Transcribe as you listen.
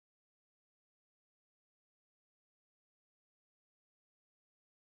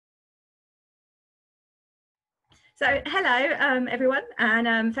So hello everyone,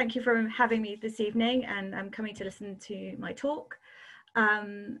 and thank you for having me this evening and coming to listen to my talk,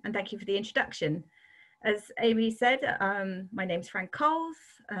 and thank you for the introduction. As Amy said, my name's Fran Coles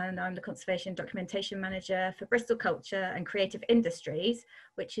and I'm the Conservation Documentation Manager for Bristol Culture and Creative Industries,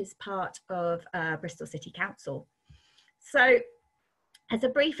 which is part of Bristol City Council. So as a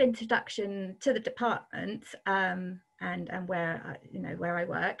brief introduction to the department and where I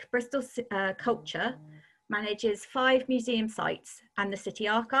work, Bristol Culture manages 5 museum sites and the City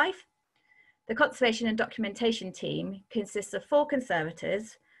Archive. The Conservation and Documentation team consists of 4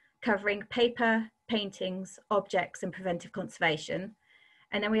 conservators covering paper, paintings, objects and preventive conservation.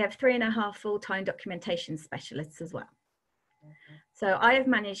 And then we have 3.5 full-time documentation specialists as well. So I have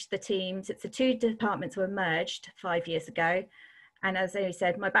managed the team since the 2 departments were merged 5 years ago. And as Amy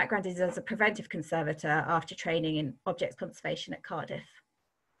said, my background is as a preventive conservator after training in objects conservation at Cardiff.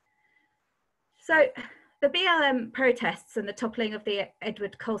 So the BLM protests and the toppling of the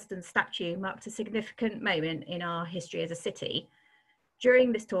Edward Colston statue marked a significant moment in our history as a city.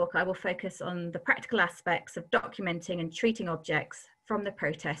 During this talk, I will focus on the practical aspects of documenting and treating objects from the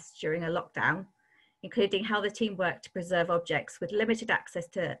protests during a lockdown, including how the team worked to preserve objects with limited access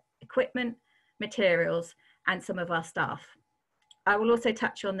to equipment, materials, and some of our staff. I will also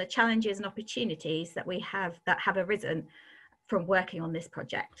touch on the challenges and opportunities that have arisen from working on this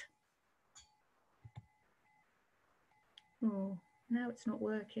project. Oh, now it's not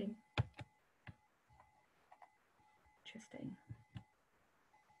working. Interesting.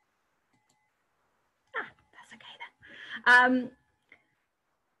 That's okay then.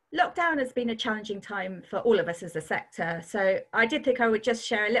 Lockdown has been a challenging time for all of us as a sector. So I did think I would just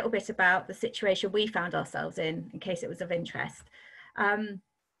share a little bit about the situation we found ourselves in case it was of interest.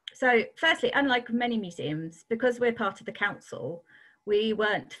 So firstly, unlike many museums, because we're part of the council, we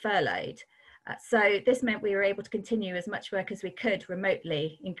weren't furloughed. So this meant we were able to continue as much work as we could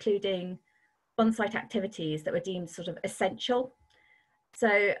remotely, including on-site activities that were deemed sort of essential.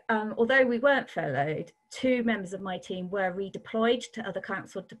 So although we weren't furloughed, 2 members of my team were redeployed to other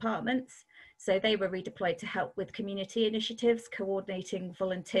council departments. So they were redeployed to help with community initiatives, coordinating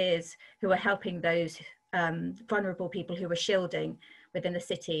volunteers who were helping those vulnerable people who were shielding within the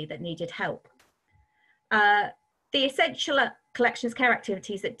city that needed help. The essential collections care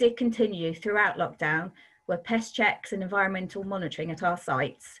activities that did continue throughout lockdown were pest checks and environmental monitoring at our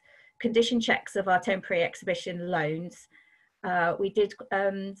sites, condition checks of our temporary exhibition loans. We did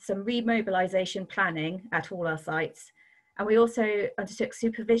some remobilisation planning at all our sites, and we also undertook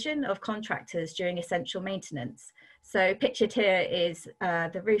supervision of contractors during essential maintenance. So pictured here is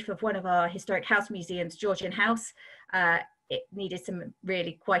the roof of one of our historic house museums, Georgian House. It needed some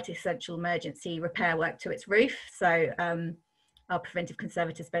really quite essential emergency repair work to its roof. So our preventive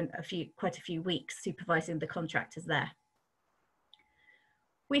conservators spent quite a few weeks supervising the contractors there.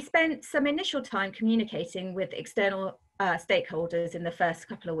 We spent some initial time communicating with external stakeholders in the first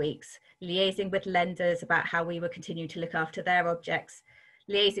couple of weeks, liaising with lenders about how we would continue to look after their objects,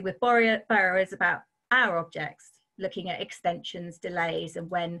 liaising with borrowers about our objects, looking at extensions, delays, and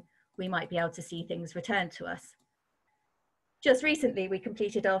when we might be able to see things returned to us. Just recently, we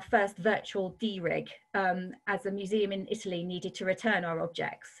completed our first virtual D-rig as a museum in Italy needed to return our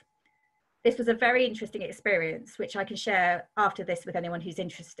objects. This was a very interesting experience, which I can share after this with anyone who's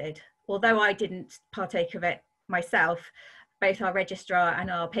interested. Although I didn't partake of it myself, both our registrar and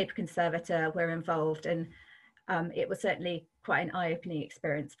our paper conservator were involved, and it was certainly quite an eye-opening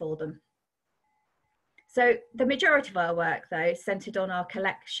experience for them. So the majority of our work, though, centred on our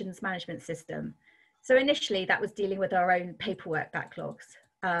collections management system. So initially that was dealing with our own paperwork backlogs,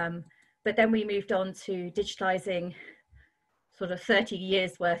 but then we moved on to digitalising sort of 30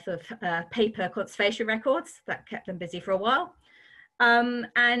 years worth of paper conservation records. That kept them busy for a while,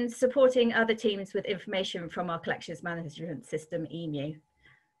 and supporting other teams with information from our collections management system, EMU.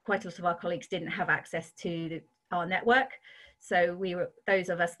 Quite a lot of our colleagues didn't have access to our network, so those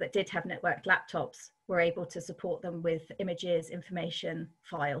of us that did have networked laptops were able to support them with images, information,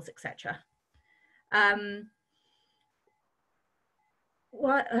 files, etc.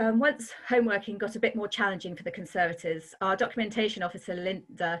 Once homeworking got a bit more challenging for the conservators, our documentation officer,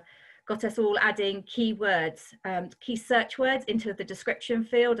 Linda, got us all adding key search words into the description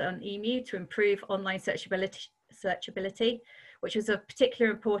field on EMU to improve online searchability, which was of particular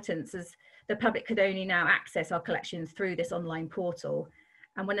importance as the public could only now access our collections through this online portal.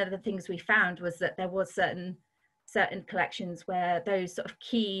 And one of the things we found was that there was certain collections where those sort of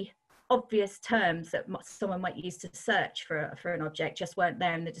key obvious terms that someone might use to search for an object just weren't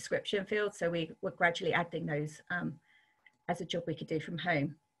there in the description field. So we were gradually adding those as a job we could do from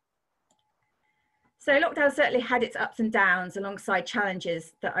home. So lockdown certainly had its ups and downs alongside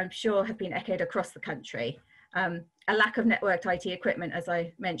challenges that I'm sure have been echoed across the country. A lack of networked IT equipment, as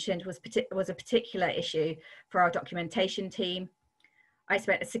I mentioned, was a particular issue for our documentation team. I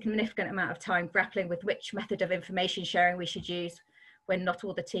spent a significant amount of time grappling with which method of information sharing we should use when not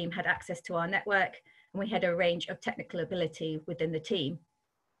all the team had access to our network, and we had a range of technical ability within the team.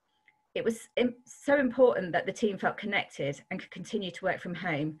 It was so important that the team felt connected and could continue to work from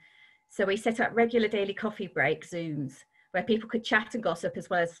home. So we set up regular daily coffee break Zooms where people could chat and gossip as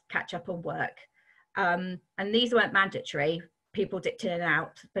well as catch up on work. And these weren't mandatory, people dipped in and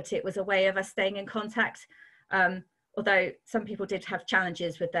out, but it was a way of us staying in contact. Although some people did have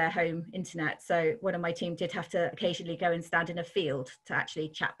challenges with their home internet. So one of my team did have to occasionally go and stand in a field to actually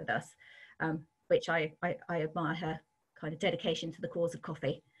chat with us, which I admire her kind of dedication to the cause of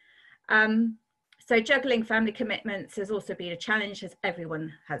coffee. So juggling family commitments has also been a challenge, as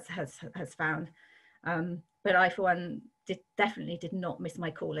everyone has found. But I, for one, definitely did not miss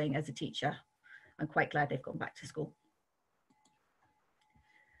my calling as a teacher. I'm quite glad they've gone back to school.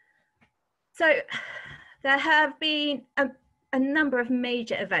 So there have been a number of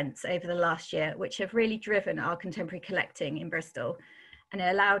major events over the last year which have really driven our contemporary collecting in Bristol, and it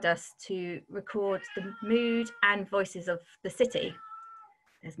allowed us to record the mood and voices of the city.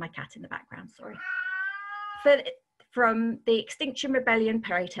 There's my cat in the background, sorry. From the Extinction Rebellion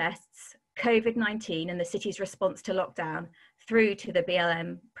protests, COVID-19 and the city's response to lockdown, through to the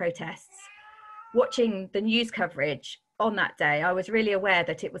BLM protests, watching the news coverage on that day, I was really aware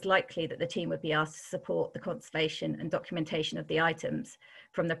that it was likely that the team would be asked to support the conservation and documentation of the items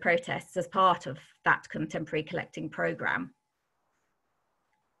from the protests as part of that contemporary collecting programme.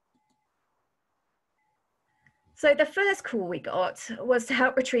 So the first call we got was to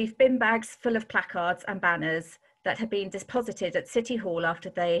help retrieve bin bags full of placards and banners that had been deposited at City Hall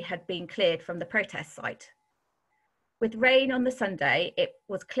after they had been cleared from the protest site. With rain on the Sunday, it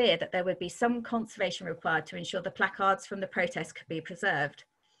was clear that there would be some conservation required to ensure the placards from the protest could be preserved.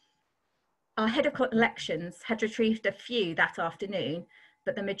 Our head of collections had retrieved a few that afternoon,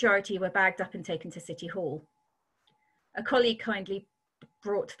 but the majority were bagged up and taken to City Hall. A colleague kindly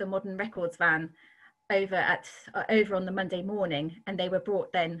brought the modern records van over on the Monday morning, and they were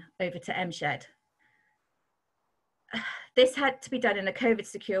brought then over to M-Shed. This had to be done in a COVID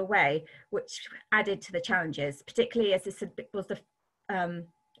secure way, which added to the challenges, particularly as this was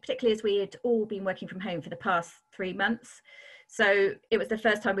particularly as we had all been working from home for the past 3 months. So it was the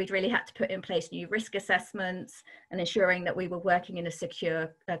first time we'd really had to put in place new risk assessments and ensuring that we were working in a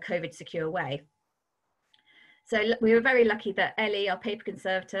secure, COVID secure way. So we were very lucky that Ellie, our paper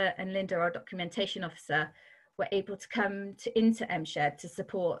conservator, and Linda, our documentation officer, were able to come into M-Shed to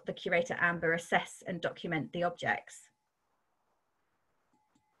support the curator Amber assess and document the objects.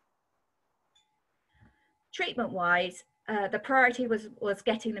 Treatment-wise, the priority was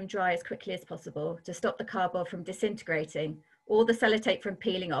getting them dry as quickly as possible to stop the cardboard from disintegrating, or the sellotape from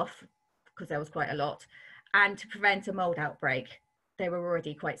peeling off, because there was quite a lot, and to prevent a mold outbreak. They were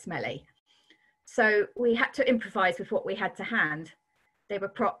already quite smelly. So we had to improvise with what we had to hand. They were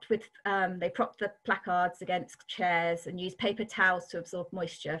propped with, they propped the placards against chairs and used paper towels to absorb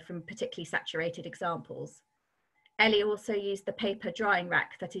moisture from particularly saturated examples. Ellie also used the paper drying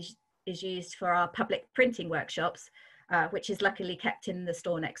rack that is used for our public printing workshops, which is luckily kept in the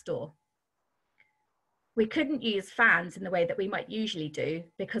store next door. We couldn't use fans in the way that we might usually do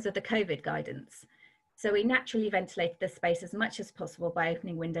because of the COVID guidance. So we naturally ventilated the space as much as possible by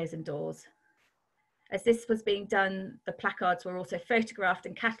opening windows and doors. As this was being done, the placards were also photographed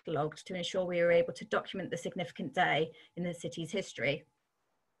and catalogued to ensure we were able to document the significant day in the city's history.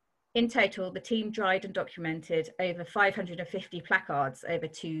 In total, the team dried and documented over 550 placards over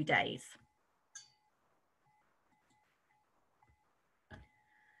 2 days.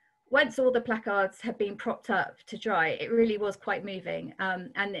 Once all the placards had been propped up to dry, it really was quite moving,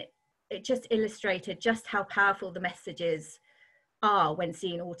 and it just illustrated just how powerful the messages are when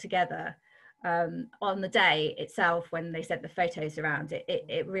seen all together. On the day itself, when they sent the photos around,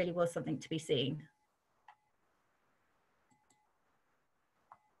 it really was something to be seen.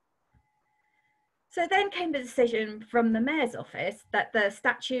 So then came the decision from the Mayor's office that the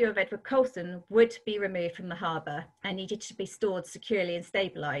statue of Edward Colston would be removed from the harbour and needed to be stored securely and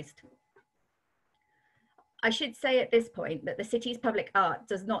stabilised. I should say at this point that the city's public art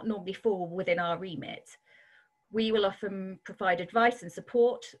does not normally fall within our remit. We will often provide advice and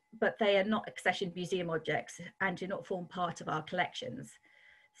support, but they are not accessioned museum objects and do not form part of our collections.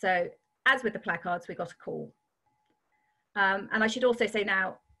 So as with the placards, we got a call. And I should also say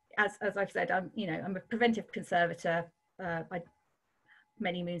now, as I've said, I'm a preventive conservator.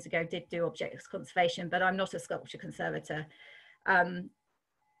 many moons ago did do objects conservation, but I'm not a sculpture conservator.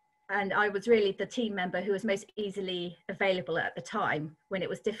 And I was really the team member who was most easily available at the time when it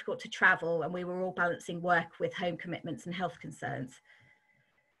was difficult to travel and we were all balancing work with home commitments and health concerns.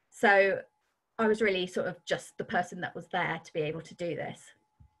 So I was really sort of just the person that was there to be able to do this.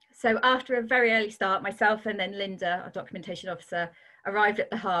 So after a very early start, myself and then Linda, our documentation officer, arrived at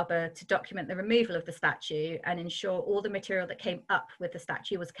the harbour to document the removal of the statue and ensure all the material that came up with the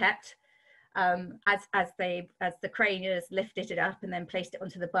statue was kept. As the craniers lifted it up and then placed it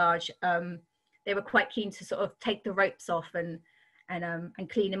onto the barge, they were quite keen to sort of take the ropes off and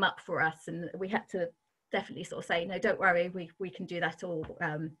clean them up for us, and we had to definitely sort of say, no, don't worry, we can do that all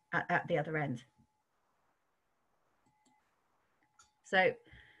at the other end. So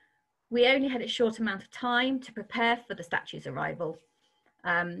we only had a short amount of time to prepare for the statue's arrival.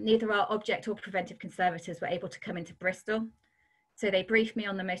 Neither our object or preventive conservators were able to come into Bristol, so they briefed me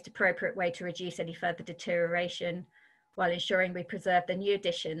on the most appropriate way to reduce any further deterioration while ensuring we preserve the new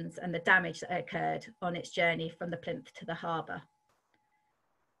additions and the damage that occurred on its journey from the plinth to the harbour.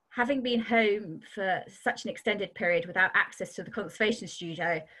 Having been home for such an extended period without access to the conservation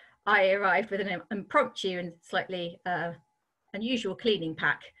studio, I arrived with an impromptu and slightly unusual cleaning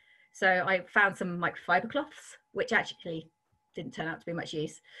pack. So I found some microfiber cloths, which actually didn't turn out to be much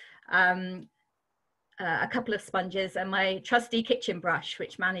use. A couple of sponges and my trusty kitchen brush,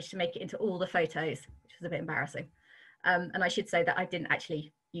 which managed to make it into all the photos, which was a bit embarrassing. And I should say that I didn't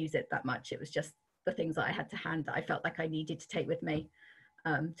actually use it that much. It was just the things that I had to hand that I felt like I needed to take with me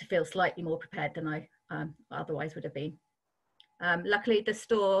to feel slightly more prepared than I otherwise would have been. Luckily, the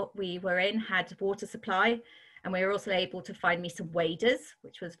store we were in had water supply, and we were also able to find me some waders,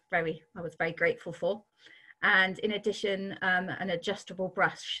 which was I was very grateful for. And in addition, an adjustable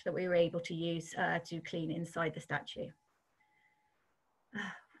brush that we were able to use to clean inside the statue.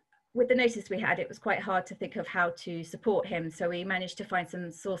 With the notice we had, it was quite hard to think of how to support him. So we managed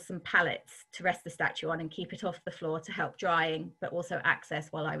to source some pallets to rest the statue on and keep it off the floor to help drying, but also access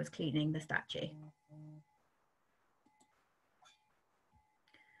while I was cleaning the statue.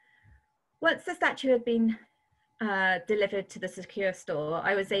 Once the statue had been delivered to the secure store,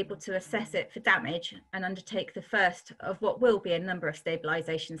 I was able to assess it for damage and undertake the first of what will be a number of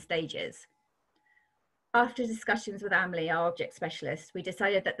stabilisation stages. After discussions with Emily, our object specialist, we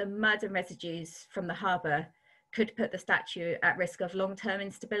decided that the mud and residues from the harbour could put the statue at risk of long-term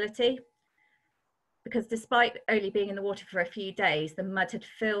instability, because despite only being in the water for a few days, the mud had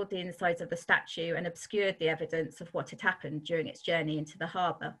filled the insides of the statue and obscured the evidence of what had happened during its journey into the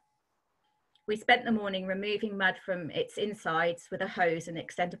harbour. We spent the morning removing mud from its insides with a hose and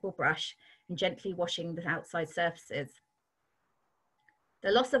extendable brush and gently washing the outside surfaces.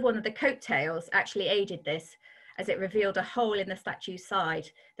 The loss of one of the coattails actually aided this, as it revealed a hole in the statue's side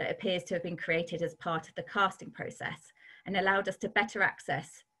that appears to have been created as part of the casting process and allowed us to better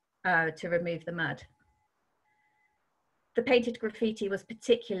access to remove the mud. The painted graffiti was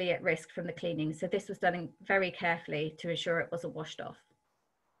particularly at risk from the cleaning, so this was done very carefully to ensure it wasn't washed off.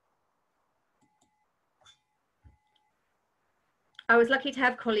 I was lucky to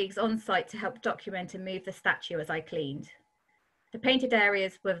have colleagues on site to help document and move the statue as I cleaned. The painted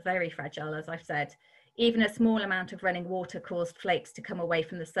areas were very fragile, as I've said. Even a small amount of running water caused flakes to come away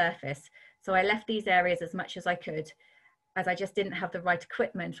from the surface, so I left these areas as much as I could, as I just didn't have the right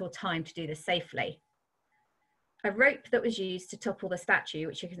equipment or time to do this safely. A rope that was used to topple the statue,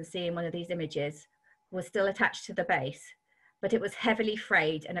 which you can see in one of these images, was still attached to the base, but it was heavily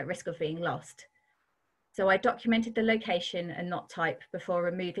frayed and at risk of being lost. So I documented the location and knot type before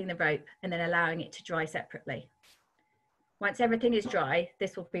removing the rope and then allowing it to dry separately. Once everything is dry,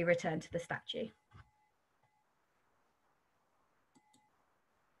 this will be returned to the statue.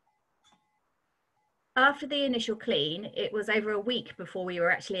 After the initial clean, it was over a week before we were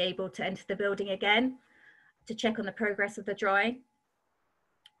actually able to enter the building again to check on the progress of the drying.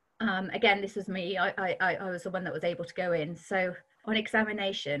 Again, this was me. I was the one that was able to go in. So on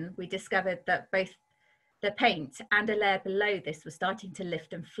examination, we discovered that both the paint and a layer below this was starting to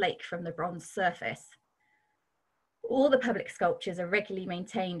lift and flake from the bronze surface. All the public sculptures are regularly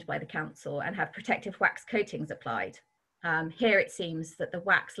maintained by the council and have protective wax coatings applied. Here it seems that the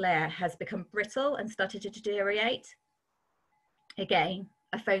wax layer has become brittle and started to deteriorate. Again,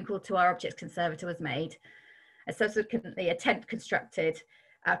 a phone call to our objects conservator was made, and subsequently a tent constructed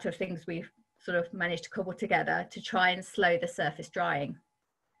out of things we've sort of managed to cobble together to try and slow the surface drying.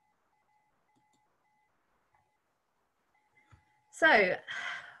 So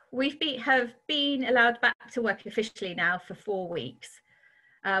we have been allowed back to work officially now for 4 weeks.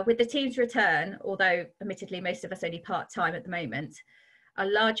 With the team's return, although admittedly most of us only part-time at the moment, A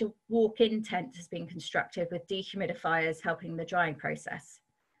larger walk-in tent has been constructed with dehumidifiers helping the drying process.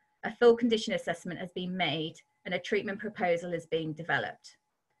 A full condition assessment has been made and a treatment proposal is being developed.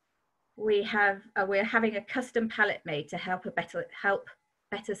 We're having a custom pallet made to help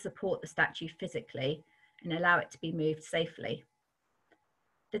better support the statue physically and allow it to be moved safely.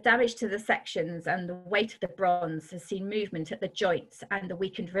 The damage to the sections and the weight of the bronze has seen movement at the joints and the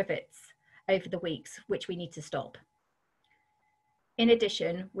weakened rivets over the weeks, which we need to stop. In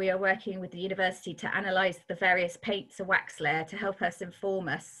addition, we are working with the university to analyse the various paints and wax layer to help us inform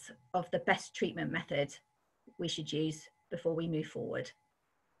us of the best treatment method we should use before we move forward.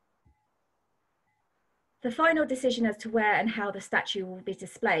 The final decision as to where and how the statue will be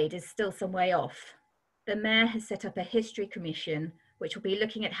displayed is still some way off. The Mayor has set up a history commission which will be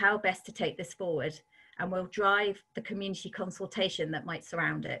looking at how best to take this forward and will drive the community consultation that might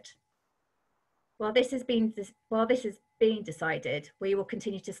surround it. While this is being decided, we will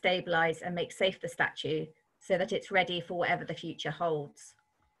continue to stabilise and make safe the statue so that it's ready for whatever the future holds.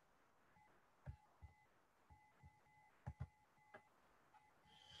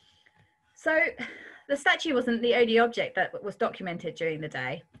 So the statue wasn't the only object that was documented during the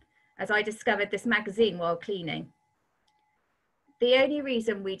day, as I discovered this magazine while cleaning. The only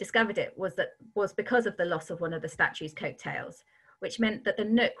reason we discovered it was because of the loss of one of the statue's coattails, which meant that the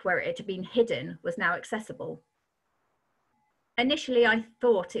nook where it had been hidden was now accessible. Initially, I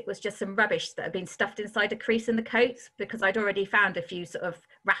thought it was just some rubbish that had been stuffed inside a crease in the coat, because I'd already found a few sort of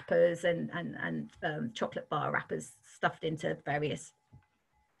wrappers and chocolate bar wrappers stuffed into various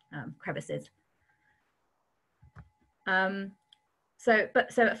crevices. So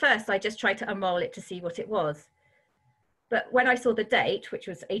at first I just tried to unroll it to see what it was. But when I saw the date, which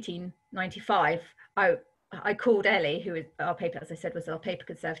was 1895, I called Ellie, who was our paper, as I said, was our paper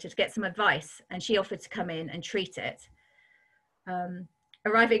conservator, to get some advice, and she offered to come in and treat it.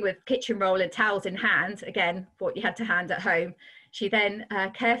 Arriving with kitchen roll and towels in hand, again, what you had to hand at home, she then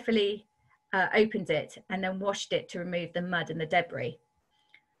carefully opened it and then washed it to remove the mud and the debris.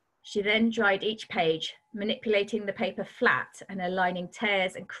 She then dried each page, manipulating the paper flat and aligning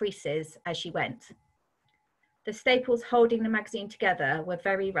tears and creases as she went. The staples holding the magazine together were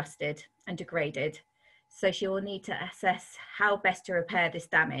very rusted and degraded, so she will need to assess how best to repair this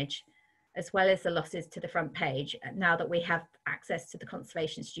damage, as well as the losses to the front page, now that we have access to the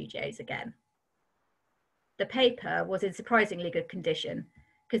conservation studios again. The paper was in surprisingly good condition,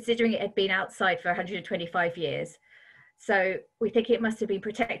 considering it had been outside for 125 years. So we think it must have been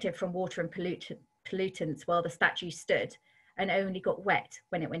protected from water and pollutants while the statue stood, and only got wet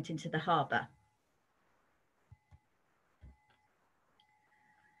when it went into the harbour.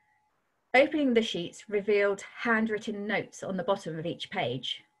 Opening the sheets revealed handwritten notes on the bottom of each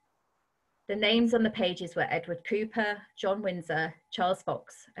page. The names on the pages were Edward Cooper, John Windsor, Charles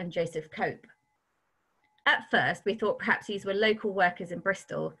Fox, and Joseph Cope. At first, we thought perhaps these were local workers in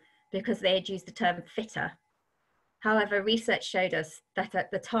Bristol because they had used the term fitter. However, research showed us that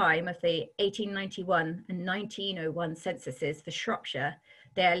at the time of the 1891 and 1901 censuses for Shropshire,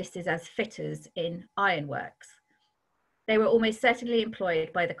 they are listed as fitters in ironworks. They were almost certainly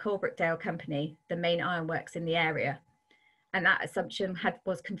employed by the Coalbrookdale Company, the main ironworks in the area, and that assumption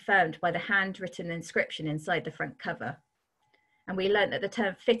was confirmed by the handwritten inscription inside the front cover. And we learnt that the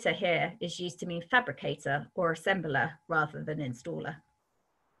term fitter here is used to mean fabricator or assembler rather than installer.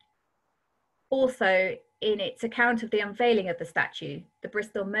 Also, in its account of the unveiling of the statue, the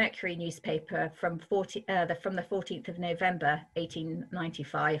Bristol Mercury newspaper from the 14th of November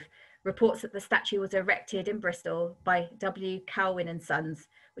 1895 reports that the statue was erected in Bristol by W. Calwin and Sons,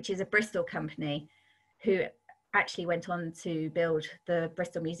 which is a Bristol company who actually went on to build the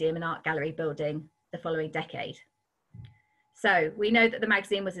Bristol Museum and Art Gallery building the following decade. So we know that the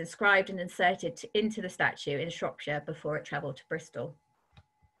magazine was inscribed and inserted into the statue in Shropshire before it travelled to Bristol.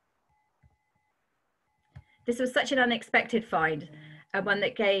 This was such an unexpected find, and one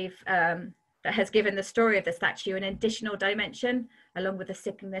that has given the story of the statue an additional dimension, along with the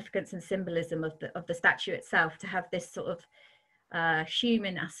significance and symbolism of the statue itself, to have this sort of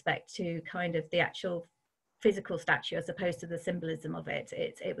human aspect to kind of the actual physical statue as opposed to the symbolism of it.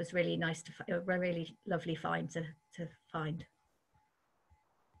 It was really nice, a really lovely find to find.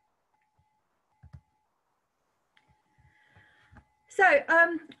 So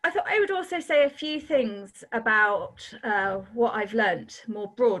I thought I would also say a few things about what I've learnt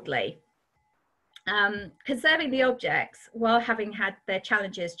more broadly. Conserving the objects, while having had their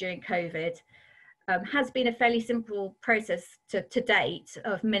challenges during COVID, has been a fairly simple process to date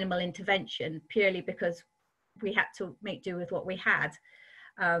of minimal intervention, purely because we had to make do with what we had.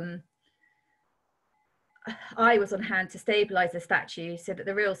 I was on hand to stabilise the statue so that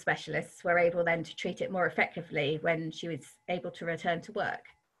the real specialists were able then to treat it more effectively when she was able to return to work.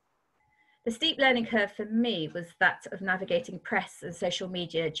 The steep learning curve for me was that of navigating press and social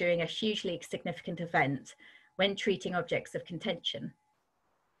media during a hugely significant event when treating objects of contention.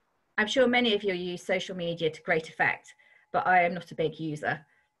 I'm sure many of you use social media to great effect, but I am not a big user.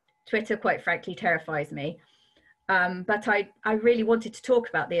 Twitter, quite frankly, terrifies me. But I really wanted to talk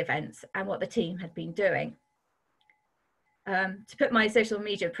about the events and what the team had been doing. To put my social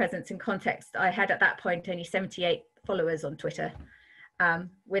media presence in context, I had at that point only 78 followers on Twitter,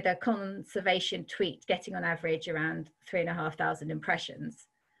 with a conservation tweet getting on average around 3,500 impressions.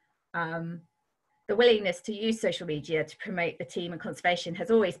 The willingness to use social media to promote the team and conservation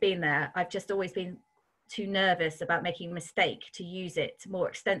has always been there. I've just always been too nervous about making a mistake to use it more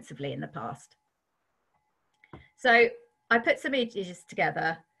extensively in the past. So I put some images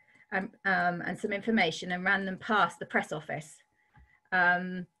together and some information and ran them past the press office.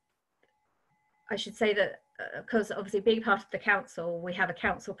 I should say that because obviously being part of the council, we have a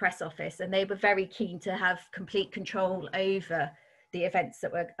council press office, and they were very keen to have complete control over the events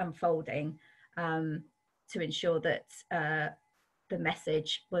that were unfolding, to ensure that the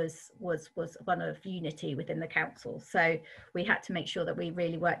message was one of unity within the council. So we had to make sure that we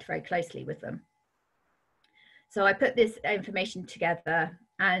really worked very closely with them. So I put this information together,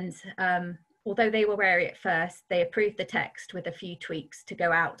 and although they were wary at first, they approved the text with a few tweaks to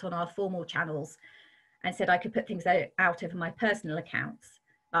go out on our formal channels, and said I could put things out over my personal accounts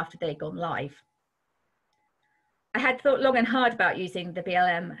after they'd gone live. I had thought long and hard about using the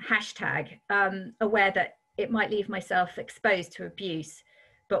BLM hashtag, aware that it might leave myself exposed to abuse,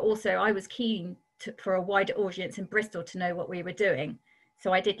 but also I was keen for a wider audience in Bristol to know what we were doing.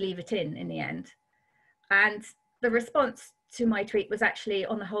 So I did leave it in the end. And the response to my tweet was actually,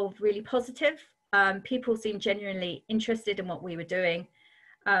 on the whole, really positive. People seemed genuinely interested in what we were doing,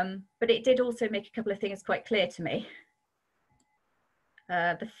 but it did also make a couple of things quite clear to me.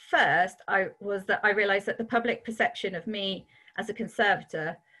 The first was that I realised that the public perception of me as a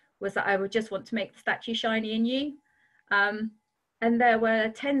conservator was that I would just want to make the statue shiny and new. And there were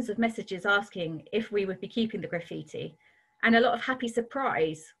tens of messages asking if we would be keeping the graffiti, and a lot of happy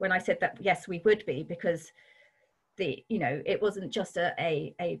surprise when I said that yes, we would be, because it wasn't just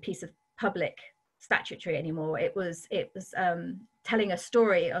a piece of public statuary anymore. It was telling a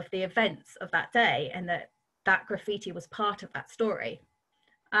story of the events of that day, and that graffiti was part of that story.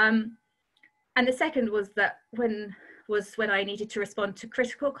 And the second was that when I needed to respond to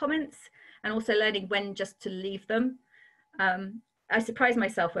critical comments, and also learning when just to leave them. I surprised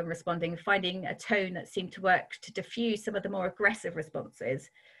myself when responding, finding a tone that seemed to work to diffuse some of the more aggressive responses,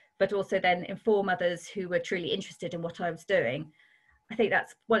 but also then inform others who were truly interested in what I was doing. I think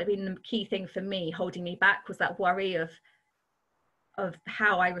that's what had been the key thing for me, holding me back, was that worry of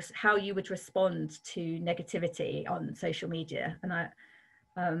how you would respond to negativity on social media. And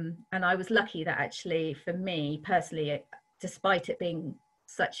I was lucky that actually, for me personally, despite it being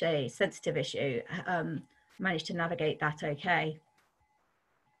such a sensitive issue, managed to navigate that okay.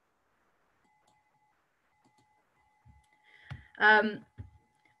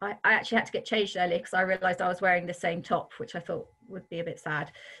 I actually had to get changed earlier because I realised I was wearing the same top, which I thought would be a bit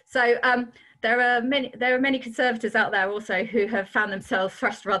sad. So there are many conservators out there also who have found themselves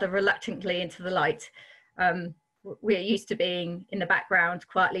thrust rather reluctantly into the light. We're used to being in the background,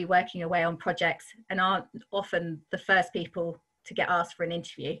 quietly working away on projects, and aren't often the first people to get asked for an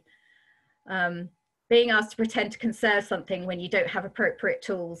interview. Being asked to pretend to conserve something when you don't have appropriate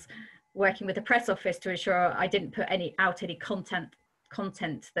tools, working with the press office to ensure I didn't put any content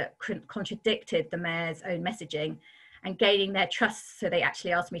that contradicted the mayor's own messaging, and gaining their trust so they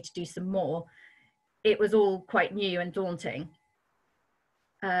actually asked me to do some more. It was all quite new and daunting.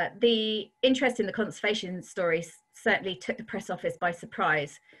 The interest in the conservation story certainly took the press office by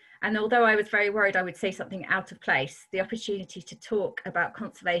surprise. And although I was very worried I would say something out of place, the opportunity to talk about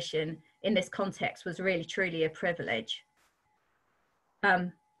conservation in this context was really, truly a privilege.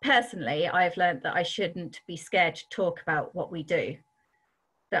 Personally, I've learned that I shouldn't be scared to talk about what we do,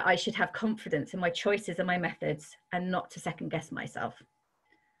 that I should have confidence in my choices and my methods, and not to second guess myself.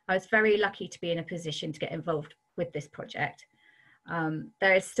 I was very lucky to be in a position to get involved with this project.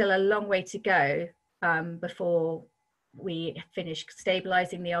 There is still a long way to go before we finish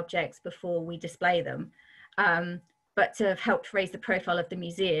stabilising the objects, before we display them. But to have helped raise the profile of the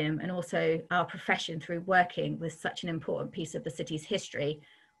museum and also our profession through working with such an important piece of the city's history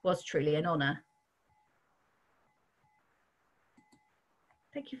was truly an honour.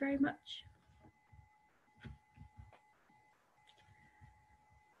 Thank you very much.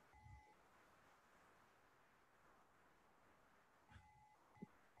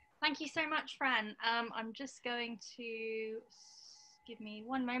 Thank you so much, Fran. I'm just going to give me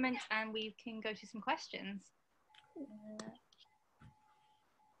one moment and we can go to some questions.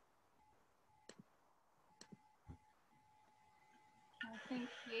 I think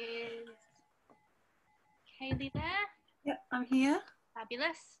is Kaylee there? Yeah, I'm here.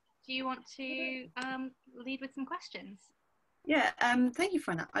 Fabulous. Do you want to lead with some questions? Yeah, thank you,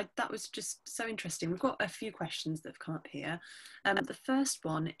 Fran. That was just so interesting. We've got a few questions that have come up here. The first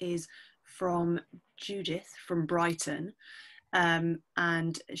one is from Judith from Brighton.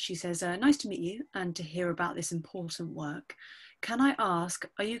 And she says, nice to meet you and to hear about this important work. Can I ask,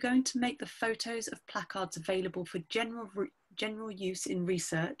 are you going to make the photos of placards available for general use in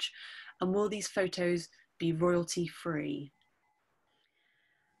research? And will these photos be royalty free?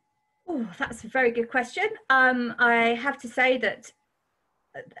 Oh, that's a very good question. I have to say that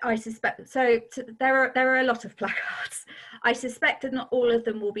I suspect, there are a lot of placards. I suspect that not all of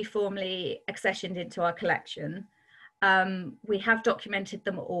them will be formally accessioned into our collection. We have documented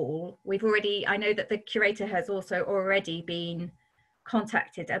them all. I know that the curator has also already been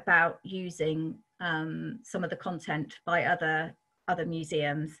contacted about using some of the content by other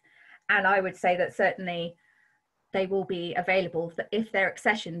museums. And I would say that certainly they will be available. If they're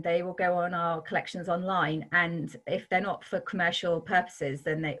accessioned, they will go on our collections online. And if they're not for commercial purposes,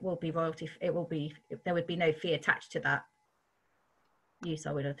 then they will be royalty. There would be no fee attached to that use,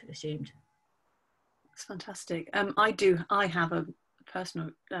 I would have assumed. That's fantastic. I have a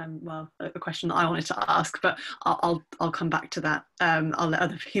personal, a question that I wanted to ask, but I'll come back to that. I'll let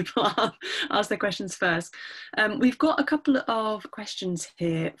other people ask their questions first. We've got a couple of questions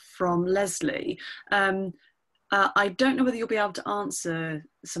here from Leslie. I don't know whether you'll be able to answer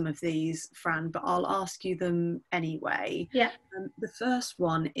some of these, Fran, but I'll ask you them anyway. Yeah. The first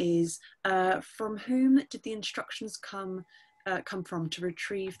one is, from whom did the instructions come from to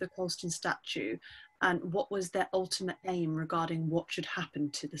retrieve the Colston statue, and what was their ultimate aim regarding what should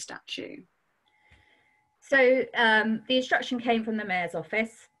happen to the statue? So the instruction came from the mayor's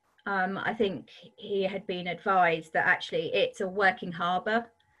office. I think he had been advised that actually it's a working harbour.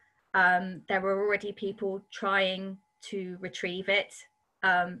 There were already people trying to retrieve it.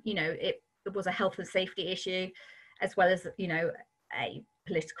 It was a health and safety issue, as well as, a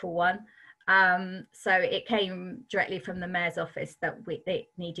political one. So it came directly from the mayor's office that it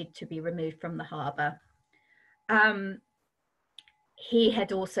needed to be removed from the harbour. He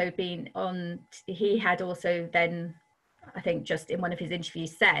had also then, I think just in one of his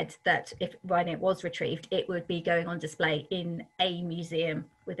interviews, said that when it was retrieved, it would be going on display in a museum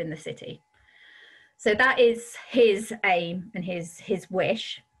within the city. So that is his aim and his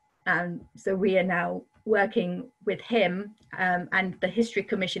wish. So we are now working with him and the history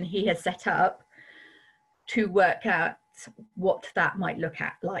commission he has set up to work out what that might look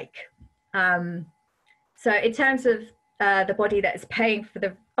like. So in terms of the body that is paying for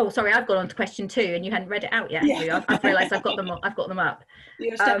the, oh sorry, I've gone on to question 2 and you hadn't read it out yet. Yeah. I've realised I've got them up.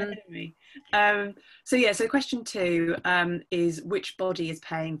 You're still ahead of me. So question 2 is, which body is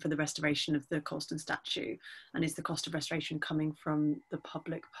paying for the restoration of the Colston statue, and is the cost of restoration coming from the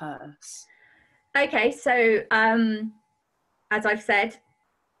public purse? Okay, so as I've said,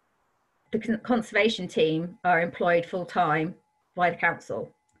 the conservation team are employed full-time by the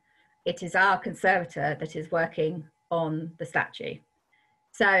council. It is our conservator that is working on the statue.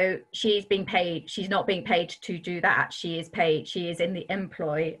 So she's being paid, she's not being paid to do that. She is in the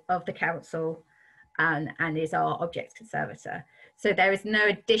employ of the council and is our object conservator. So there is no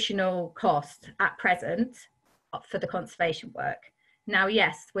additional cost at present for the conservation work. Now,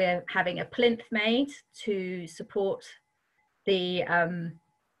 yes, we're having a plinth made to support the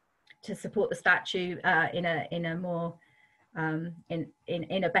statue in a more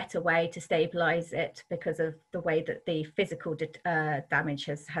in a better way, to stabilize it because of the way that the physical damage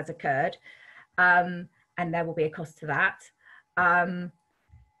has occurred, and there will be a cost to that,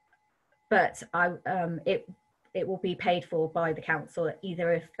 but it will be paid for by the council,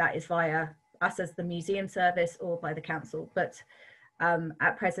 either if that is via us as the museum service or by the council. But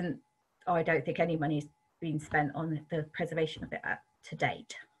at present, I don't think any money's been spent on the preservation of it to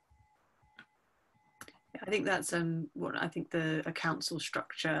date. I think that's I think the council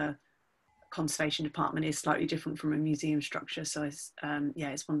structure conservation department is slightly different from a museum structure. So it's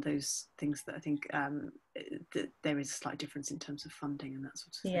it's one of those things that I think there is a slight difference in terms of funding and that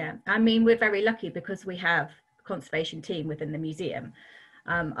sort of thing. Yeah, I mean, we're very lucky because we have a conservation team within the museum.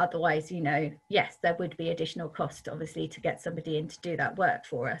 Otherwise, yes, there would be additional cost, obviously, to get somebody in to do that work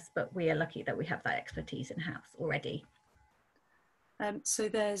for us, but we are lucky that we have that expertise in-house already. So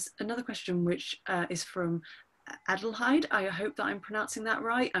there's another question which is from Adelheid, I hope that I'm pronouncing that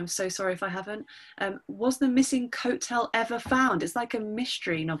right. I'm so sorry if I haven't. Was the missing coattail ever found? It's like a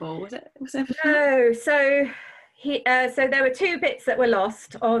mystery novel. Was it ever found? No, so there were two bits that were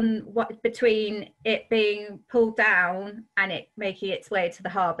lost on what between it being pulled down and it making its way to the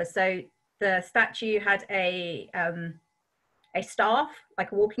harbour. So the statue had a staff,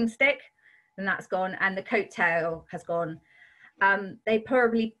 like a walking stick, and that's gone, and the coattail has gone. They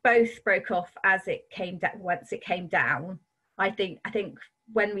probably both broke off as it came down. Once it came down, I think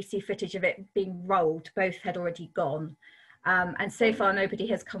when we see footage of it being rolled, both had already gone. And so far, nobody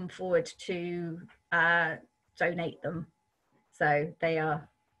has come forward to donate them, so they are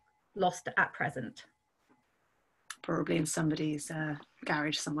lost at present. Probably in somebody's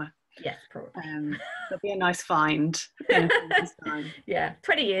garage somewhere. Yes, probably. There'll be a nice find. Yeah,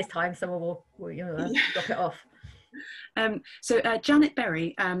 20 years time, someone will drop it off. So Janet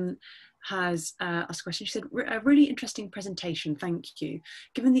Berry has asked a question. She said, a really interesting presentation, thank you.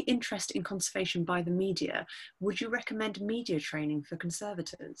 Given the interest in conservation by the media, would you recommend media training for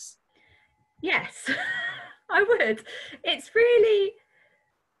conservators? Yes, I would. It's really,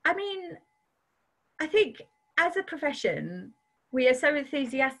 I mean, I think as a profession, we are so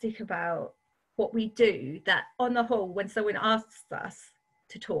enthusiastic about what we do that on the whole, when someone asks us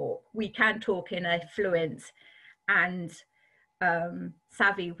to talk, we can talk in a fluent and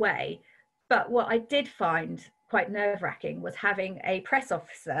savvy way. But what I did find quite nerve-wracking was having a press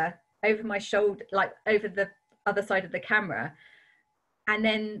officer over my shoulder, like over the other side of the camera, and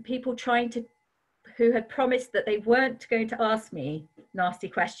then people who had promised that they weren't going to ask me nasty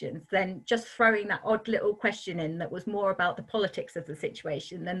questions, then just throwing that odd little question in that was more about the politics of the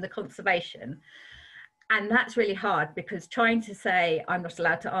situation than the conservation. And that's really hard, because trying to say I'm not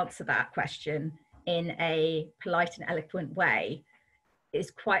allowed to answer that question in a polite and eloquent way is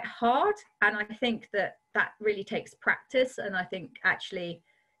quite hard. And I think that really takes practice, and I think actually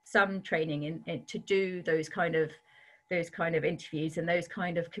some training in to do those kind of interviews and those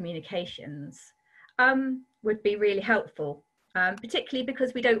kind of communications would be really helpful, particularly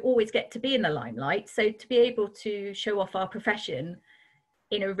because we don't always get to be in the limelight. So to be able to show off our profession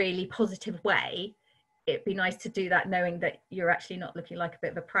in a really positive way, it'd be nice to do that knowing that you're actually not looking like a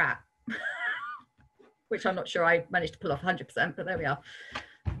bit of a prat. Which I'm not sure I managed to pull off 100%, but there we are.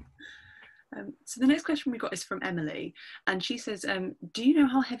 So the next question we got is from Emily, and she says, do you know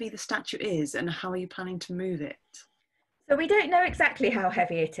how heavy the statue is and how are you planning to move it? So we don't know exactly how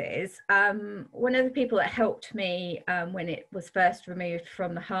heavy it is. One of the people that helped me when it was first removed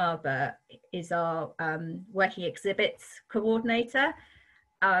from the harbour is our working exhibits coordinator.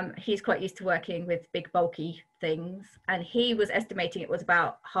 He's quite used to working with big bulky things, and he was estimating it was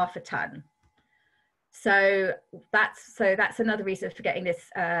about 1/2 ton. So that's another reason for getting this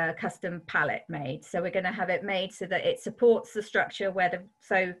custom pallet made. So we're going to have it made so that it supports the structure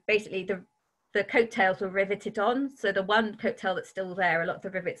so basically the coattails were riveted on. So the one coattail that's still there, a lot of the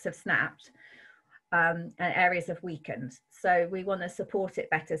rivets have snapped and areas have weakened. So we want to support it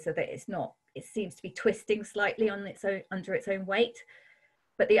better so that it seems to be twisting slightly on its own, under its own weight.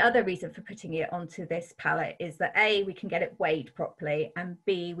 But the other reason for putting it onto this pallet is that A, we can get it weighed properly, and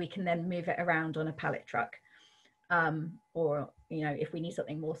B, we can then move it around on a pallet truck. Or, if we need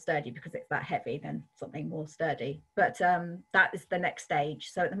something more sturdy because it's that heavy, then something more sturdy. But that is the next stage.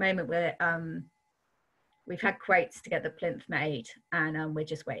 So at the moment we've had crates to get the plinth made, and we're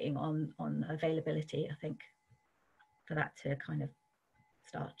just waiting on availability, I think, for that to kind of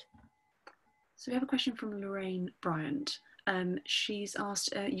start. So we have a question from Lorraine Bryant. She's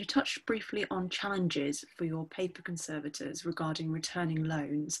asked, you touched briefly on challenges for your paper conservators regarding returning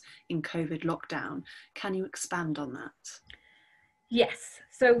loans in COVID lockdown. Can you expand on that? Yes,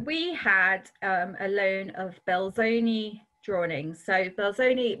 so we had a loan of Belzoni drawings. So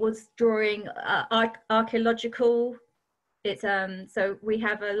Belzoni was drawing archaeological. So we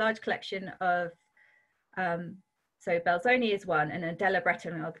have a large collection of so Belzoni is one, and Adela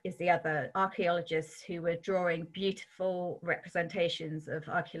Breton is the other, archaeologists who were drawing beautiful representations of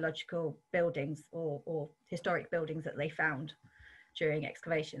archaeological buildings or historic buildings that they found during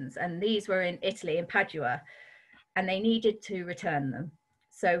excavations. And these were in Italy, in Padua, and they needed to return them.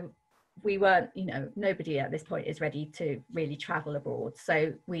 So we weren't, nobody at this point is ready to really travel abroad.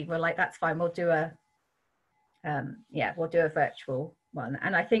 So we were like, that's fine, we'll do a virtual one.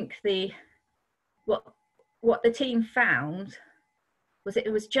 And I think what the team found was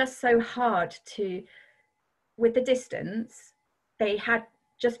it was just so hard with the distance, they had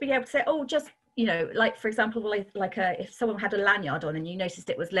just being able to say, oh, just, like, for example, if someone had a lanyard on and you noticed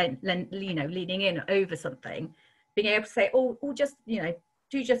it was leaning in over something, being able to say, oh just,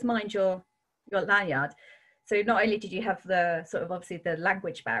 do just mind your lanyard. So not only did you have the sort of obviously the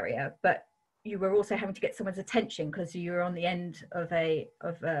language barrier, but you were also having to get someone's attention because you were on the end of a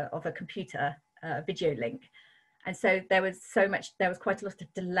computer video link. And so there was quite a lot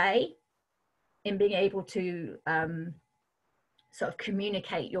of delay in being able to sort of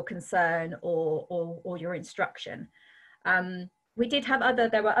communicate your concern or your instruction. There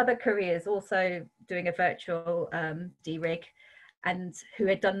were other careers also doing a virtual DRIG, and who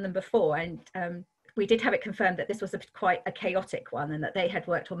had done them before, and we did have it confirmed that this was quite a chaotic one, and that they had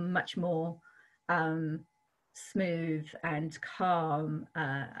worked on much more smooth and calm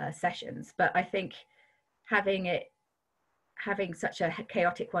sessions. But I think having such a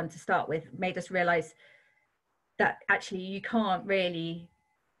chaotic one to start with made us realize that actually you can't really,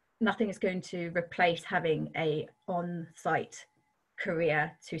 nothing is going to replace having a on-site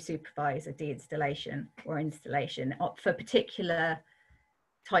career to supervise a deinstallation or installation for particular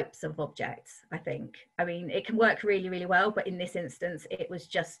types of objects. I think, I mean, it can work really, really well, but in this instance it was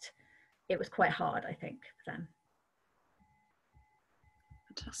quite hard, I think, for them.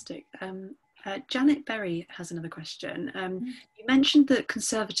 Fantastic. Janet Berry has another question. You mentioned that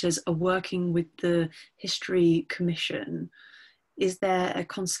conservators are working with the History Commission. Is there a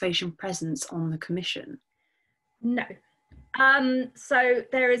conservation presence on the commission? No. So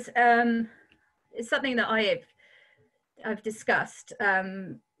there is, it's something that I've discussed,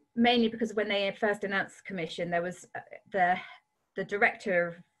 mainly because when they first announced the commission, there was the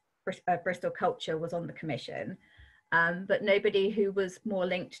director of Bristol Culture was on the commission. But nobody who was more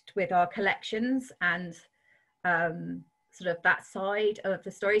linked with our collections and sort of that side of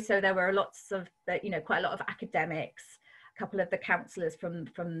the story. So there were lots of, quite a lot of academics, a couple of the councillors from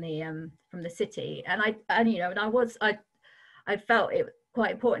the city, and I felt it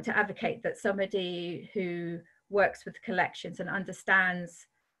quite important to advocate that somebody who works with collections and understands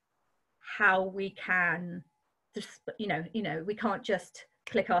how we can just, we can't just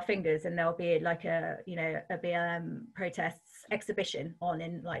click our fingers and there'll be like a BLM protests exhibition on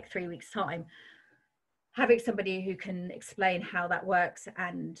in like 3 weeks time. Having somebody who can explain how that works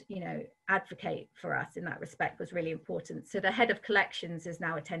and advocate for us in that respect was really important. So the head of collections is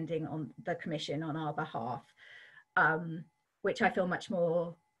now attending on the commission on our behalf, which I feel much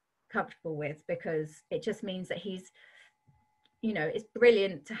more comfortable with, because it just means that he's, it's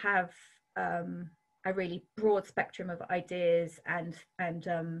brilliant to have a really broad spectrum of ideas and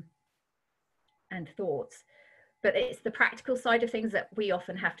thoughts, but it's the practical side of things that we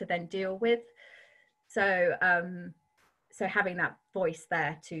often have to then deal with. So so having that voice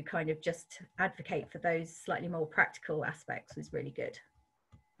there to kind of just advocate for those slightly more practical aspects was really good.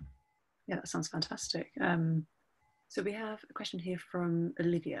 Yeah, that sounds fantastic. So we have a question here from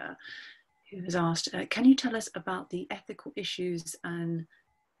Olivia, who has asked, can you tell us about the ethical issues and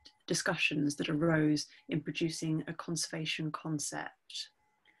discussions that arose in producing a conservation concept?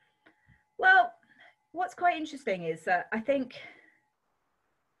 Well, what's quite interesting is that I think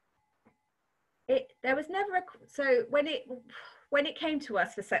there was never so when it came to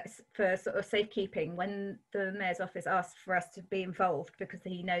us for sort of safekeeping, when the Mayor's office asked for us to be involved, because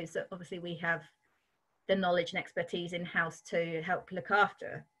he knows that obviously we have the knowledge and expertise in-house to help look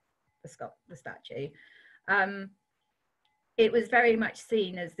after the statue, it was very much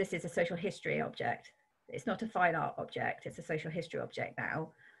seen as this is a social history object. It's not a fine art object, it's a social history object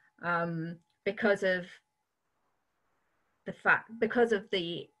now, because of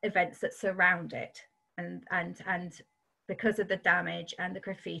the events that surround it, and because of the damage and the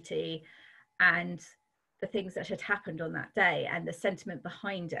graffiti and the things that had happened on that day and the sentiment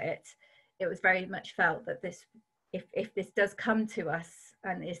behind it. It was very much felt that this, if this does come to us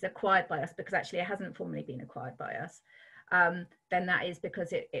and is acquired by us, because actually it hasn't formally been acquired by us, then that is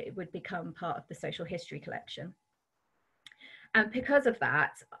because it would become part of the social history collection. And because of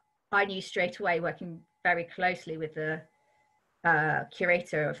that, I knew straight away, working very closely with the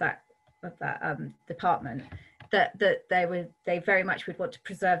curator of that department, that they very much would want to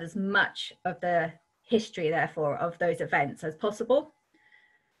preserve as much of the history, therefore, of those events as possible.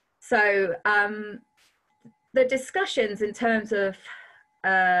 So the discussions in terms of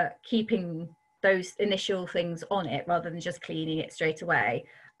keeping those initial things on it rather than just cleaning it straight away,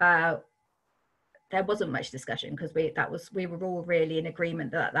 there wasn't much discussion, because we were all really in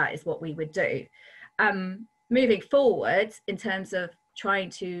agreement that that is what we would do. Moving forward, in terms of trying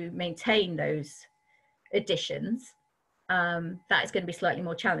to maintain those additions, that is going to be slightly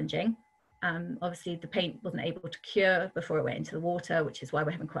more challenging. Obviously the paint wasn't able to cure before it went into the water, which is why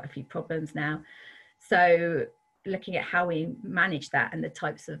we're having quite a few problems now. So looking at how we manage that and the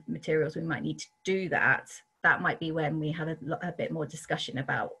types of materials we might need to do that, that might be when we have a bit more discussion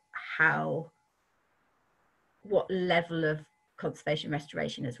about how what level of conservation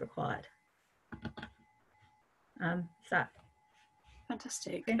restoration is required. Is that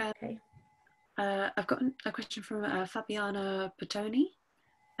fantastic? okay? I've got a question from Fabiana Petoni.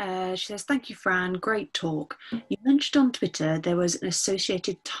 She says, thank you, Fran, great talk. You mentioned on Twitter there was an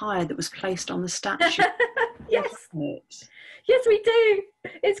associated tyre that was placed on the statue. Yes. Yes, we do.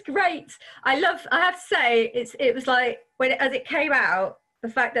 It's great. I have to say, it was like, as it came out, the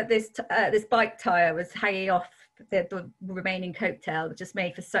fact that this bike tyre was hanging off the remaining coattail just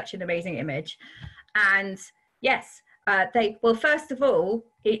made for such an amazing image. And yes, well, first of all,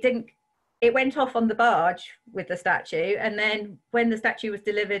 it went off on the barge with the statue, and then when the statue was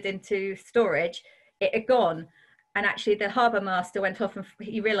delivered into storage, it had gone. And actually the harbour master went off and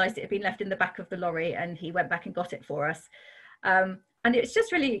he realised it had been left in the back of the lorry, and he went back and got it for us. And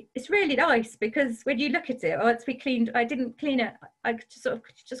it's really nice, because when you look at it, once we cleaned, I didn't clean it, I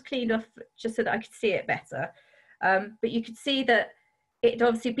just cleaned off just so that I could see it better. But you could see that it had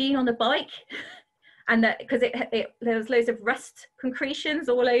obviously been on the bike, and that because there was loads of rust concretions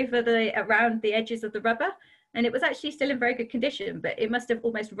all over around the edges of the rubber, and it was actually still in very good condition, but it must have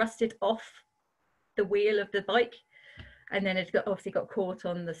almost rusted off the wheel of the bike, and then it obviously got caught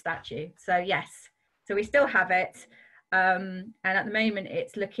on the statue. So yes, so we still have it, and at the moment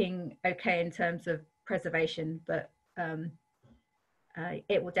it's looking okay in terms of preservation, but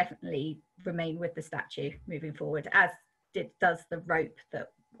it will definitely remain with the statue moving forward, as does the rope that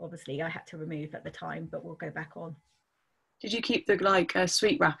obviously I had to remove at the time, but we'll go back on. Did you keep the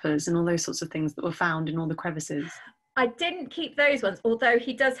sweet wrappers and all those sorts of things that were found in all the crevices? I didn't keep those ones, although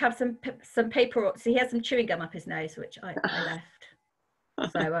he does have some paper. So he has some chewing gum up his nose, which I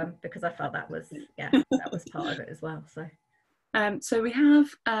left. So because I felt that was part of it as well. So we have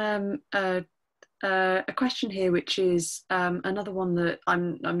a question here, which is another one that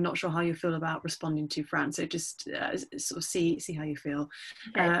I'm not sure how you feel about responding to, Fran. So just sort of see how you feel.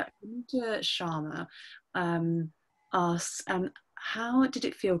 Okay. Sharma asks, how did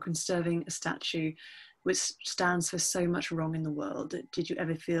it feel conserving a statue which stands for so much wrong in the world? Did you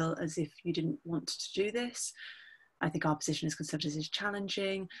ever feel as if you didn't want to do this? I think our position as conservators is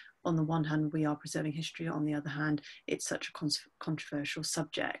challenging. On the one hand, we are preserving history. On the other hand, it's such a controversial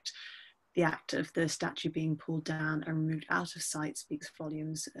subject. The act of the statue being pulled down and removed out of sight speaks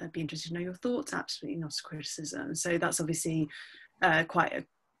volumes. I'd be interested to know your thoughts. Absolutely not a criticism. So that's obviously quite a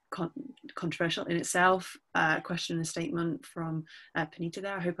controversial in itself. Question and statement from Panita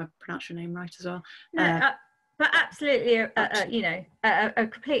there. I hope I pronounced your name right as well. No, but absolutely, a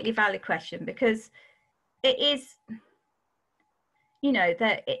completely valid question, because it is,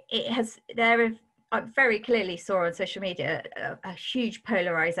 that I very clearly saw on social media a huge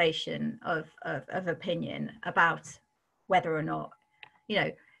polarization of opinion about whether or not,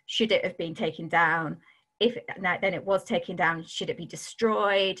 should it have been taken down? If then it was taken down, should it be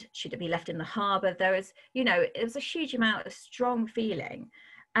destroyed? Should it be left in the harbour? There was, it was a huge amount of strong feeling.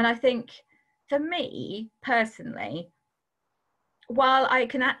 And I think for me personally, while I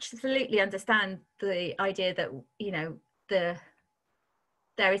can absolutely understand the idea that,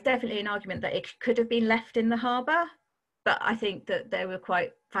 there is definitely an argument that it could have been left in the harbour, but I think that there were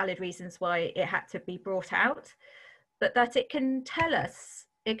quite valid reasons why it had to be brought out, but that it can tell us,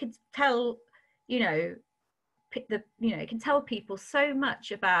 it could tell, it can tell people so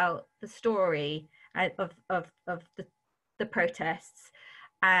much about the story of the protests,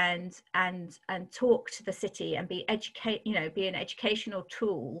 and talk to the city and be an educational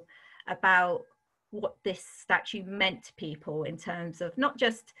tool about what this statue meant to people in terms of not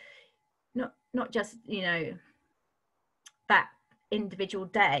just that individual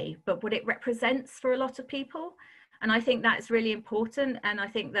day, but what it represents for a lot of people. And I think that's really important. And I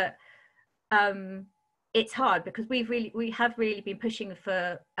think that it's hard, because we have really been pushing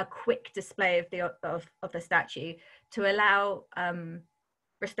for a quick display of the statue to allow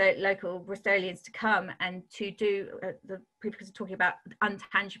local Bristolians to come and to do the people are talking about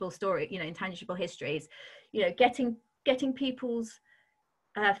untangible story, intangible histories, getting people's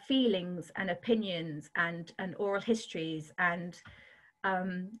feelings and opinions and oral histories, and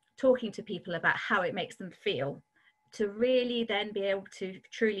talking to people about how it makes them feel, to really then be able to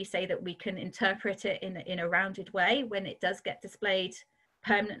truly say that we can interpret it in a rounded way when it does get displayed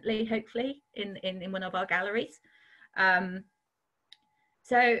permanently, hopefully in one of our galleries.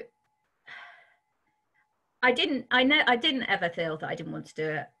 So I didn't ever feel that I didn't want to do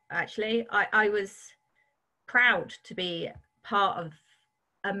it. Actually, I was proud to be part of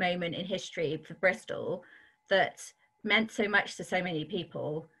a moment in history for Bristol that meant so much to so many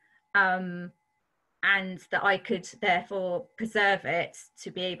people, and that I could therefore preserve it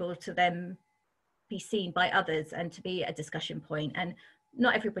to be able to then be seen by others and to be a discussion point. And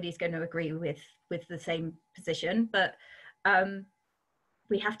not everybody's going to agree with the same position, but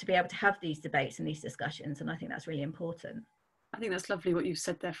we have to be able to have these debates and these discussions, and I think that's really important. I think that's lovely what you've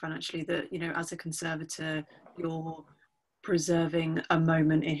said there, Fran, actually, that, you know, as a conservator, you're preserving a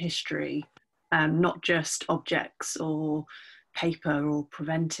moment in history, not just objects or paper or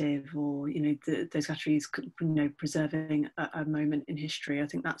preventive or, you know, those categories, you know, preserving a moment in history. I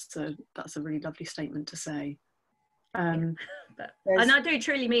think that's a really lovely statement to say. And I do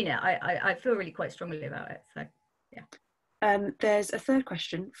truly mean it. I feel really quite strongly about it, so yeah. There's a third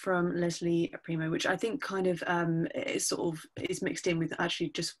question from Leslie Primo, which I think kind of is mixed in with actually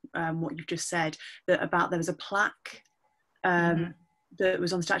just what you've just said, that about there was a plaque that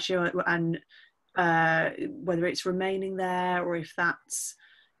was on the statue, and whether it's remaining there or if that's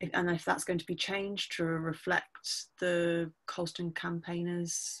going to be changed to reflect the Colston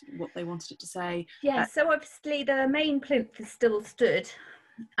campaigners, what they wanted it to say. Yeah, so obviously the main plinth is still stood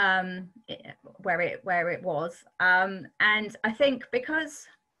where it was, and I think because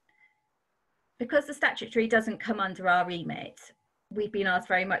the statutory doesn't come under our remit, we've been asked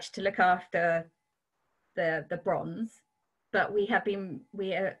very much to look after the bronze, but we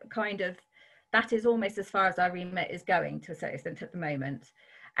are kind of, that is almost as far as our remit is going to a certain extent at the moment.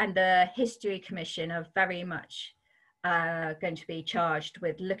 And the History Commission are very much going to be charged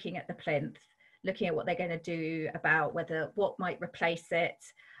with looking at the plinth, looking at what they're going to do about what might replace it.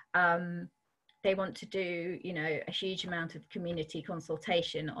 They want to do, you know, a huge amount of community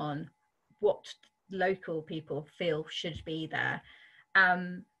consultation on what local people feel should be there.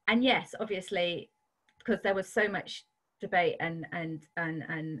 And yes, obviously, because there was so much debate and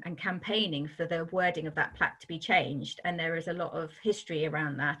campaigning for the wording of that plaque to be changed, and there is a lot of history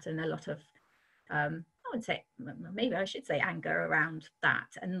around that, and a lot of I would say, maybe I should say, anger around that,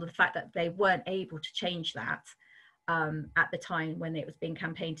 and the fact that they weren't able to change that at the time when it was being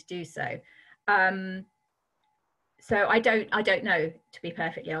campaigned to do so. So I don't know, to be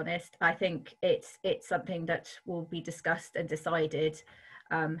perfectly honest. I think it's something that will be discussed and decided,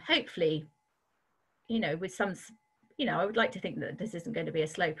 hopefully, you know, with some, you know, I would like to think that this isn't going to be a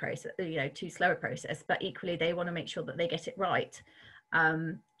slow process, you know, too slow a process, but equally they want to make sure that they get it right.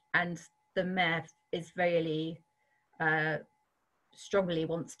 And the mayor is really strongly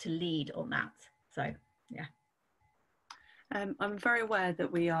wants to lead on that. So, yeah. I'm very aware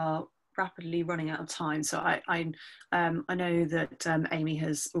that we are rapidly running out of time, so I know that Amy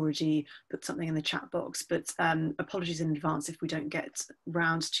has already put something in the chat box, but apologies in advance if we don't get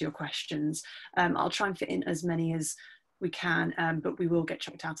round to your questions. I'll try and fit in as many as we can, but we will get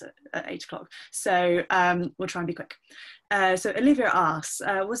chucked out at 8 o'clock, so we'll try and be quick. So Olivia asks,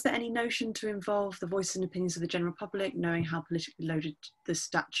 was there any notion to involve the voices and opinions of the general public, knowing how politically loaded the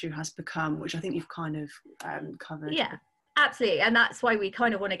statue has become, which I think you've kind of covered? Yeah. Absolutely, and that's why we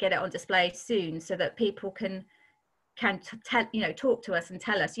kind of want to get it on display soon, so that people can tell, you know, talk to us and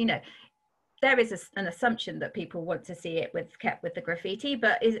tell us, you know, there is an assumption that people want to see it kept with the graffiti,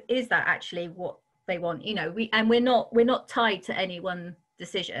 but is that actually what they want? You know, we're not tied to any one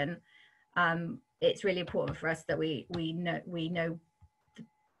decision. It's really important for us that we know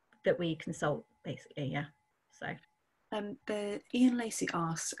that we consult, basically. Yeah. So. Ian Lacey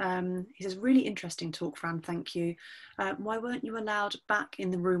asks, he says, really interesting talk, Fran, thank you. Why weren't you allowed back in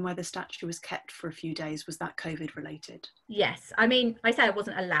the room where the statue was kept for a few days? Was that COVID related? Yes, I mean, I said I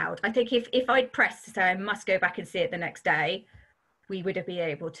wasn't allowed. I think if I'd pressed to say I must go back and see it the next day, we would have been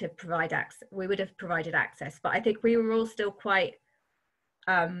able to provide access. We would have provided access, but I think we were all still quite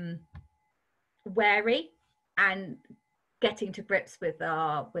wary and getting to grips with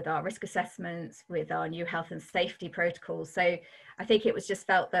our risk assessments, with our new health and safety protocols. So I think it was just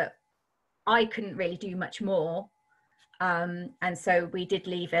felt that I couldn't really do much more. And so we did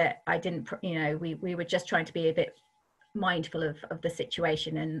leave it. I didn't, you know, we were just trying to be a bit mindful of the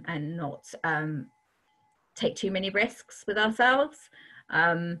situation and not take too many risks with ourselves.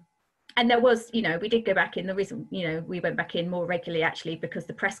 And there was, you know, we did go back in. The reason, you know, we went back in more regularly actually because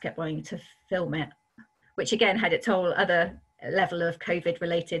the press kept wanting to film it, which again had its whole other level of COVID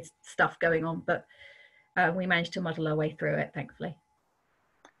related stuff going on, but we managed to muddle our way through it, thankfully.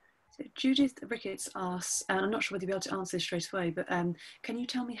 So Judith Ricketts asks, and I'm not sure whether you'll be able to answer this straight away, but can you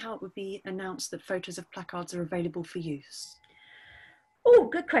tell me how it would be announced that photos of placards are available for use? Oh,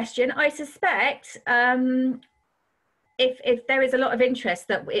 good question. I suspect if there is a lot of interest,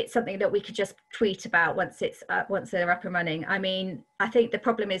 that it's something that we could just tweet about once they're up and running. I mean, I think the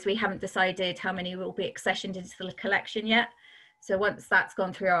problem is we haven't decided how many will be accessioned into the collection yet. So once that's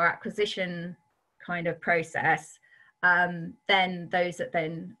gone through our acquisition kind of process, then those that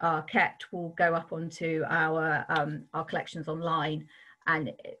then are kept will go up onto our collections online,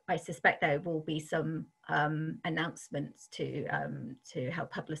 and I suspect there will be some announcements to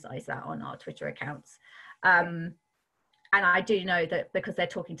help publicise that on our Twitter accounts. And I do know that because they're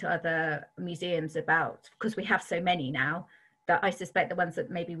talking to other museums about, because we have so many now, that I suspect the ones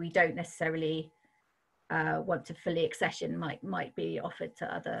that maybe we don't necessarily want to fully accession might be offered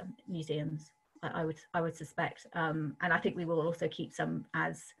to other museums. I would suspect, and I think we will also keep some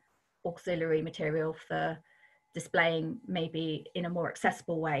as auxiliary material for displaying, maybe in a more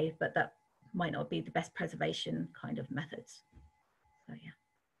accessible way, but that might not be the best preservation kind of methods. So yeah,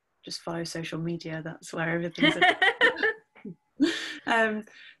 just follow social media. That's where everything's.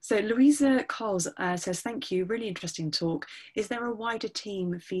 So Louisa Coles says, thank you, really interesting talk. Is there a wider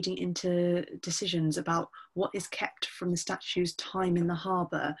team feeding into decisions about what is kept from the statue's time in the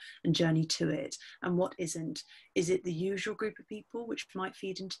harbour and journey to it, and what isn't? Is it the usual group of people which might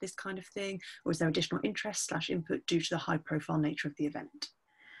feed into this kind of thing, or is there additional interest / input due to the high profile nature of the event?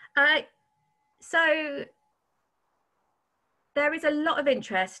 So there is a lot of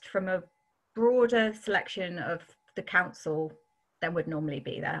interest from a broader selection of the council than would normally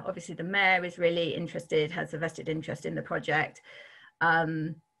be there. Obviously the mayor is really interested, has a vested interest in the project,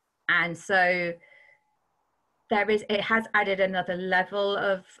 and so it has added another level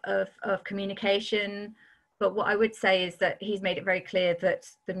of communication. But what I would say is that he's made it very clear that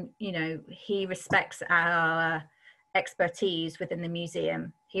he respects our expertise within the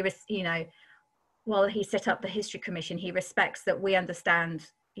museum. While he set up the history commission, he respects that we understand,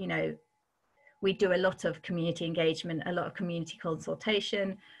 we do a lot of community engagement, a lot of community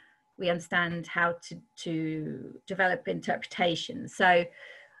consultation. We understand how to develop interpretation. So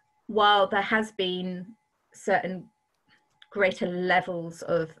while there has been certain greater levels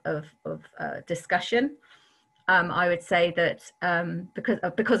of discussion, I would say that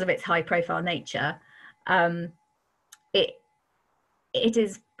because of its high profile nature, it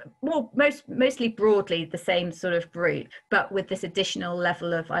is mostly broadly the same sort of group, but with this additional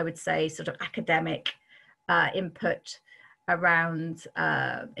level of, I would say, sort of academic input around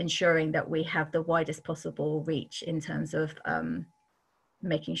ensuring that we have the widest possible reach in terms of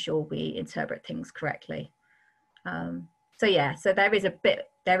making sure we interpret things correctly. So yeah, so there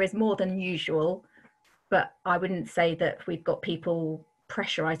is more than usual, but I wouldn't say that we've got people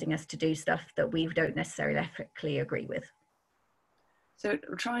pressurizing us to do stuff that we don't necessarily ethically agree with. So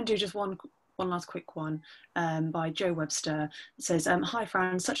we'll try and do just one last quick one by Joe Webster. It says, hi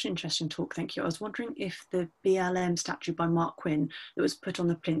Fran, such an interesting talk, thank you. I was wondering if the BLM statue by Mark Quinn that was put on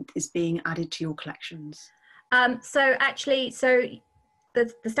the plinth is being added to your collections. So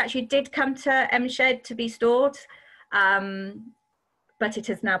the statue did come to MShed to be stored, but it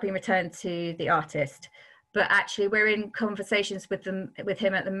has now been returned to the artist. But actually we're in conversations with him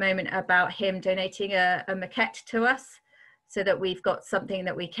at the moment about him donating a maquette to us, so that we've got something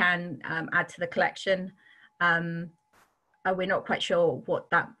that we can add to the collection. We're not quite sure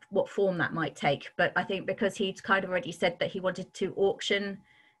what form that might take, but I think because he'd kind of already said that he wanted to auction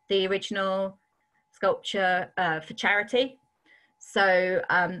the original sculpture for charity, so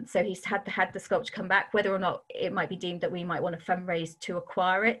he's had the sculpture come back. Whether or not it might be deemed that we might want to fundraise to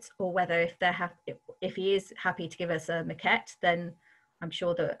acquire it, or whether if he is happy to give us a maquette, then I'm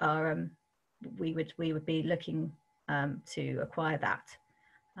sure that we would be looking to acquire that,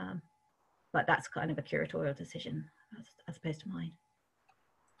 but that's kind of a curatorial decision as opposed to mine.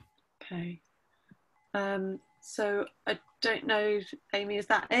 Okay, so I don't know, Amy, is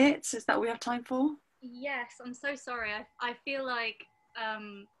that it? Is that what we have time for? Yes, I'm so sorry. I feel like I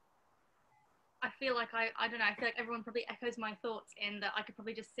don't know, I feel like everyone probably echoes my thoughts in that I could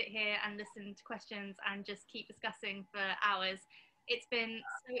probably just sit here and listen to questions and just keep discussing for hours. It's been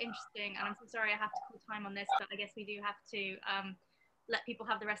so interesting, and I'm so sorry I have to call time on this, but I guess we do have to let people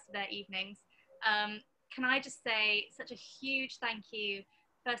have the rest of their evenings. Can I just say such a huge thank you,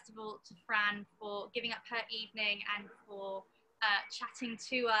 first of all, to Fran for giving up her evening and for chatting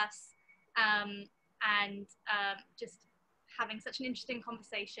to us and just having such an interesting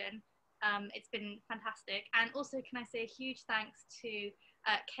conversation. It's been fantastic. And also, can I say a huge thanks to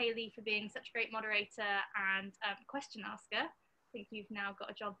Kaylee for being such a great moderator and question asker. I think you've now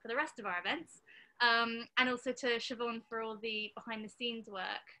got a job for the rest of our events. And also to Siobhan for all the behind the scenes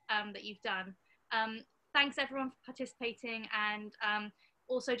work that you've done. Thanks everyone for participating, and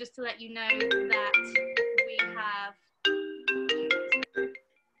also just to let you know that we have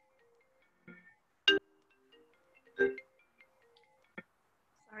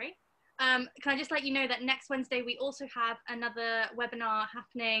can I just let you know that next Wednesday we also have another webinar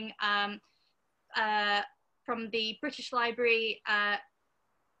happening from the British Library,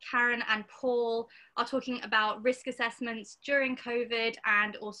 Karen and Paul, are talking about risk assessments during COVID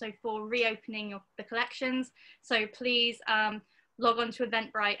and also for reopening of the collections. So please log on to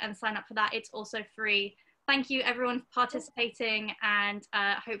Eventbrite and sign up for that. It's also free. Thank you everyone for participating, and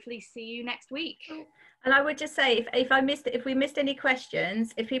hopefully see you next week. And I would just say, if we missed any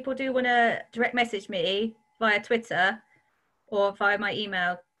questions, if people do want to direct message me via Twitter or via my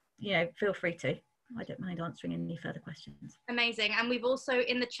email, you know, feel free to. I don't mind answering any further questions. Amazing. And we've also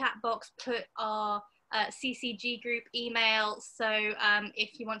in the chat box put our CCG group email. So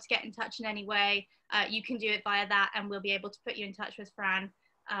if you want to get in touch in any way, you can do it via that, and we'll be able to put you in touch with Fran.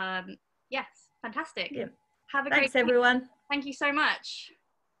 Yes, fantastic. Yeah. Have a Thanks, great everyone. Thank you so much.